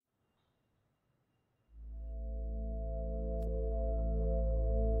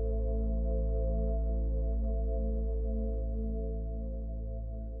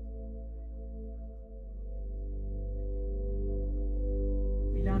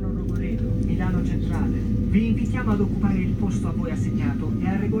comando centrale. Vi invitiamo ad occupare il posto a voi assegnato e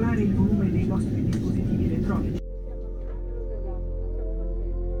a regolare il volume dei vostri dispositivi elettronici.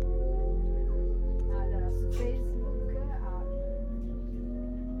 Allora, su Facebook ha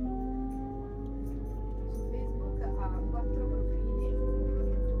 4 profili, tutti con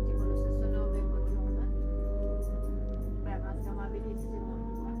lo stesso nome e cognome. Beh, ma si chiama benissimo.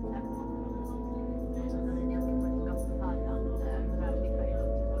 Non è neanche quello che fatta, guardi quello,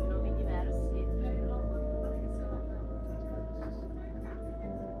 tipo i nomi diversi.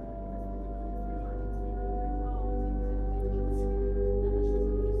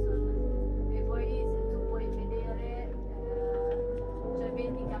 E poi se tu puoi vedere, cioè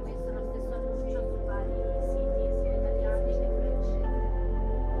vedi che ha messo